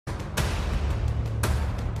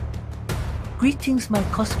Greetings, my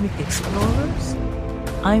cosmic explorers.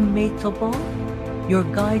 I'm Tobol, your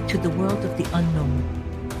guide to the world of the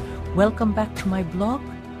unknown. Welcome back to my blog,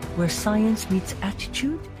 where science meets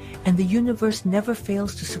attitude and the universe never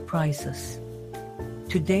fails to surprise us.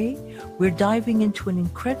 Today, we're diving into an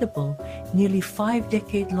incredible, nearly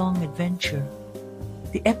 5-decade-long adventure.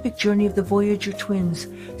 The epic journey of the Voyager twins,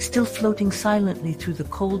 still floating silently through the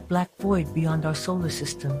cold black void beyond our solar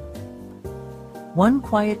system. One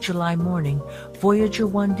quiet July morning, Voyager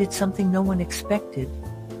 1 did something no one expected.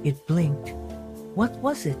 It blinked. What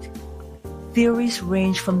was it? Theories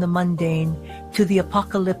range from the mundane to the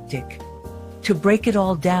apocalyptic. To break it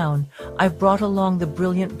all down, I've brought along the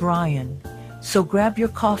brilliant Brian. So grab your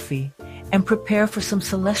coffee and prepare for some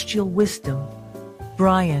celestial wisdom.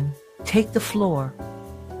 Brian, take the floor.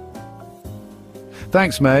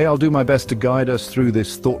 Thanks, May. I'll do my best to guide us through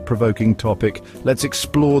this thought-provoking topic. Let's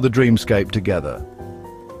explore the dreamscape together.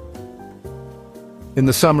 In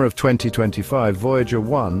the summer of 2025, Voyager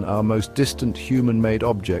 1, our most distant human-made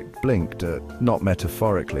object, blinked, not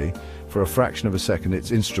metaphorically. For a fraction of a second,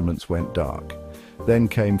 its instruments went dark. Then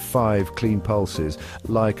came 5 clean pulses,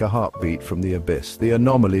 like a heartbeat from the abyss. The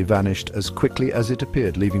anomaly vanished as quickly as it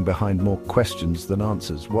appeared, leaving behind more questions than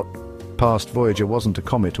answers. What passed Voyager wasn't a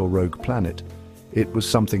comet or rogue planet. It was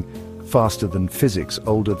something faster than physics,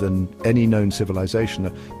 older than any known civilization,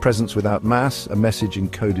 a presence without mass, a message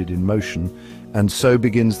encoded in motion. And so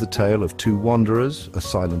begins the tale of 2 wanderers, a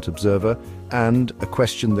silent observer, and a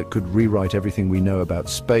question that could rewrite everything we know about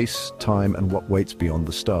space, time, and what waits beyond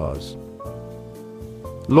the stars.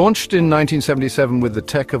 Launched in 1977 with the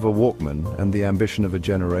tech of a Walkman and the ambition of a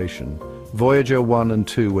generation, Voyager 1 and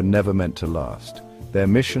 2 were never meant to last. Their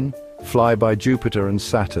mission? Fly by Jupiter and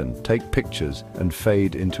Saturn, take pictures, and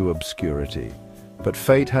fade into obscurity. But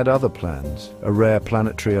fate had other plans. A rare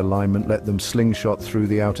planetary alignment let them slingshot through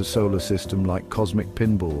the outer solar system like cosmic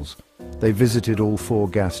pinballs. They visited all 4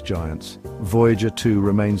 gas giants. Voyager 2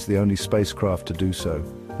 remains the only spacecraft to do so.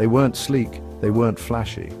 They weren't sleek, they weren't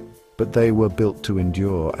flashy, but they were built to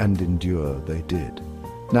endure, and endure they did.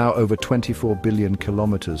 Now over 24 billion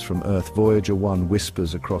kilometers from Earth, Voyager 1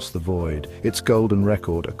 whispers across the void. Its golden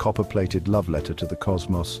record, a copper-plated love letter to the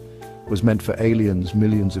cosmos, was meant for aliens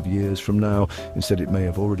millions of years from now. Instead, it may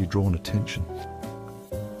have already drawn attention.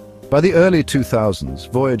 By the early 2000s,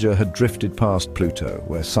 Voyager had drifted past Pluto,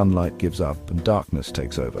 where sunlight gives up and darkness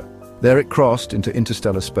takes over. There it crossed into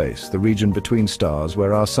interstellar space, the region between stars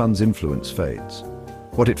where our sun's influence fades.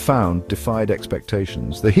 What it found defied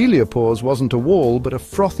expectations. The heliopause wasn't a wall, but a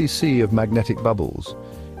frothy sea of magnetic bubbles.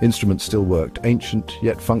 Instruments still worked, ancient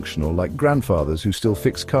yet functional, like grandfathers who still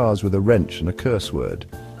fix cars with a wrench and a curse word.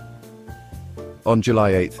 On July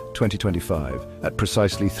 8, 2025, at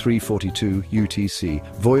precisely 3:42 UTC,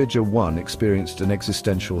 Voyager 1 experienced an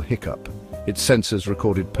existential hiccup. Its sensors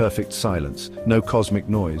recorded perfect silence, no cosmic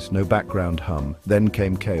noise, no background hum. Then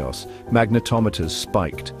came chaos. Magnetometers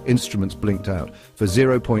spiked, instruments blinked out. For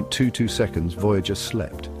 0.22 seconds, Voyager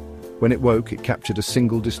slept. When it woke, it captured a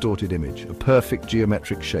single distorted image, a perfect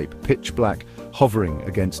geometric shape, pitch black, hovering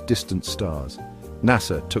against distant stars.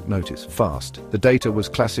 NASA took notice, fast. The data was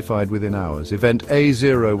classified within hours. Event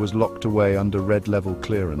A0 was locked away under red level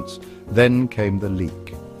clearance. Then came the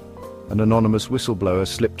leak. An anonymous whistleblower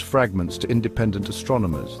slipped fragments to independent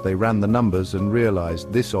astronomers. They ran the numbers and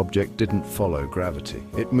realized this object didn't follow gravity.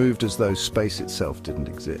 It moved as though space itself didn't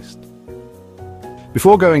exist.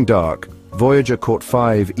 Before going dark, Voyager caught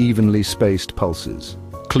 5 evenly spaced pulses.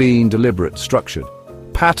 Clean, deliberate, structured.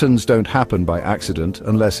 Patterns don't happen by accident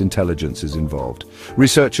unless intelligence is involved.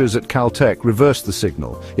 Researchers at Caltech reversed the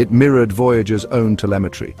signal. It mirrored Voyager's own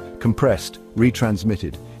telemetry. Compressed,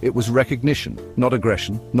 retransmitted. It was recognition, not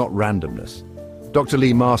aggression, not randomness. Dr.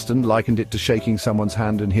 Lee Marston likened it to shaking someone's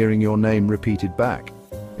hand and hearing your name repeated back.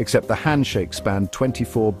 Except the handshake spanned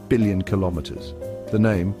 24 billion kilometers. The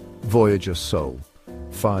name, Voyager Soul.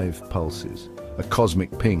 5 pulses. A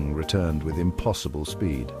cosmic ping returned with impossible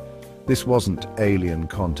speed. This wasn't alien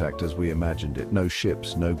contact as we imagined it. No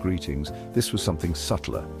ships, no greetings. This was something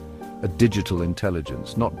subtler. A digital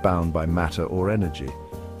intelligence, not bound by matter or energy.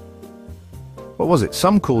 What was it?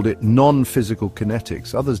 Some called it non-physical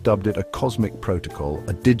kinetics. Others dubbed it a cosmic protocol,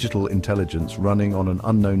 a digital intelligence running on an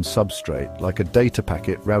unknown substrate, like a data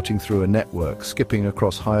packet routing through a network, skipping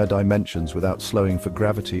across higher dimensions without slowing for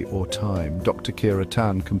gravity or time. Dr. Kira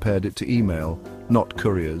Tan compared it to email, not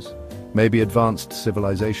couriers. Maybe advanced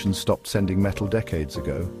civilizations stopped sending metal decades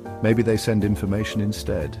ago. Maybe they send information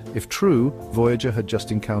instead. If true, Voyager had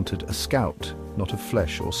just encountered a scout, not of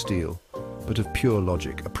flesh or steel, but of pure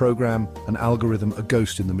logic, a program, an algorithm, a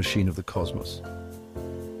ghost in the machine of the cosmos.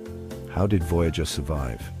 How did Voyager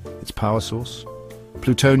survive? Its power source?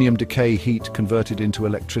 Plutonium decay heat converted into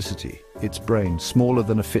electricity. Its brain, smaller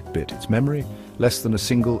than a Fitbit. Its memory, less than a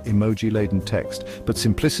single emoji-laden text. But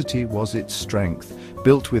simplicity was its strength.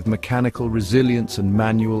 Built with mechanical resilience and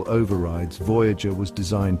manual overrides, Voyager was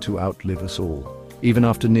designed to outlive us all. Even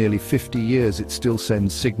after nearly 50 years, it still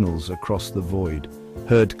sends signals across the void,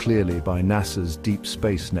 heard clearly by NASA's Deep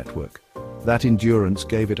Space Network. That endurance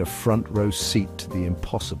gave it a front-row seat to the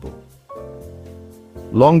impossible.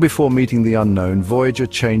 Long before meeting the unknown, Voyager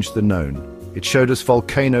changed the known. It showed us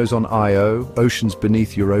volcanoes on Io, oceans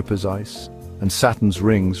beneath Europa's ice, and Saturn's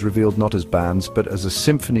rings revealed not as bands, but as a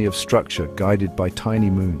symphony of structure guided by tiny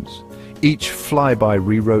moons. Each flyby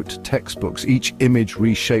rewrote textbooks, each image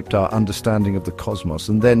reshaped our understanding of the cosmos,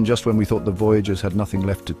 and then, just when we thought the Voyagers had nothing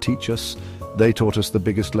left to teach us, they taught us the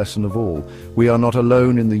biggest lesson of all. We are not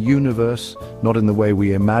alone in the universe, not in the way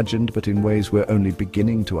we imagined, but in ways we're only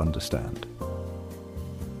beginning to understand.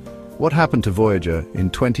 What happened to Voyager in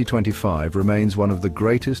 2025 remains one of the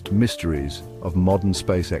greatest mysteries of modern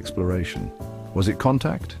space exploration. Was it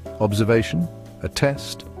contact? Observation? A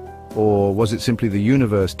test? Or was it simply the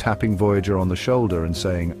universe tapping Voyager on the shoulder and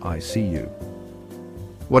saying, "I see you"?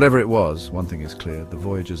 Whatever it was, one thing is clear, the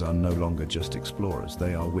Voyagers are no longer just explorers,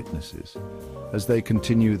 they are witnesses. As they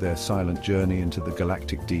continue their silent journey into the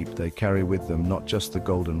galactic deep, they carry with them not just the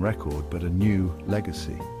golden record, but a new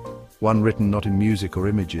legacy. One written not in music or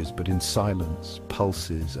images, but in silence,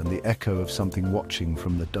 pulses, and the echo of something watching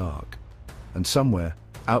from the dark. And somewhere,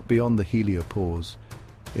 out beyond the heliopause,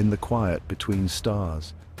 in the quiet between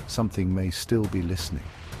stars, something may still be listening,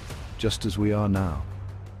 just as we are now.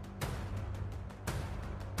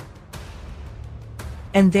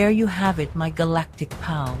 And there you have it, my galactic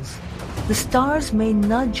pals. The stars may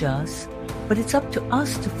nudge us, but it's up to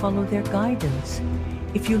us to follow their guidance.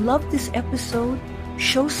 If you loved this episode,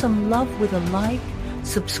 show some love with a like,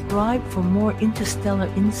 subscribe for more interstellar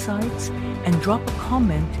insights, and drop a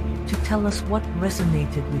comment to tell us what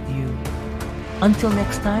resonated with you. Until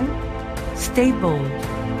next time, stay bold,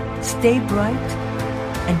 stay bright,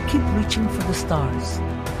 and keep reaching for the stars.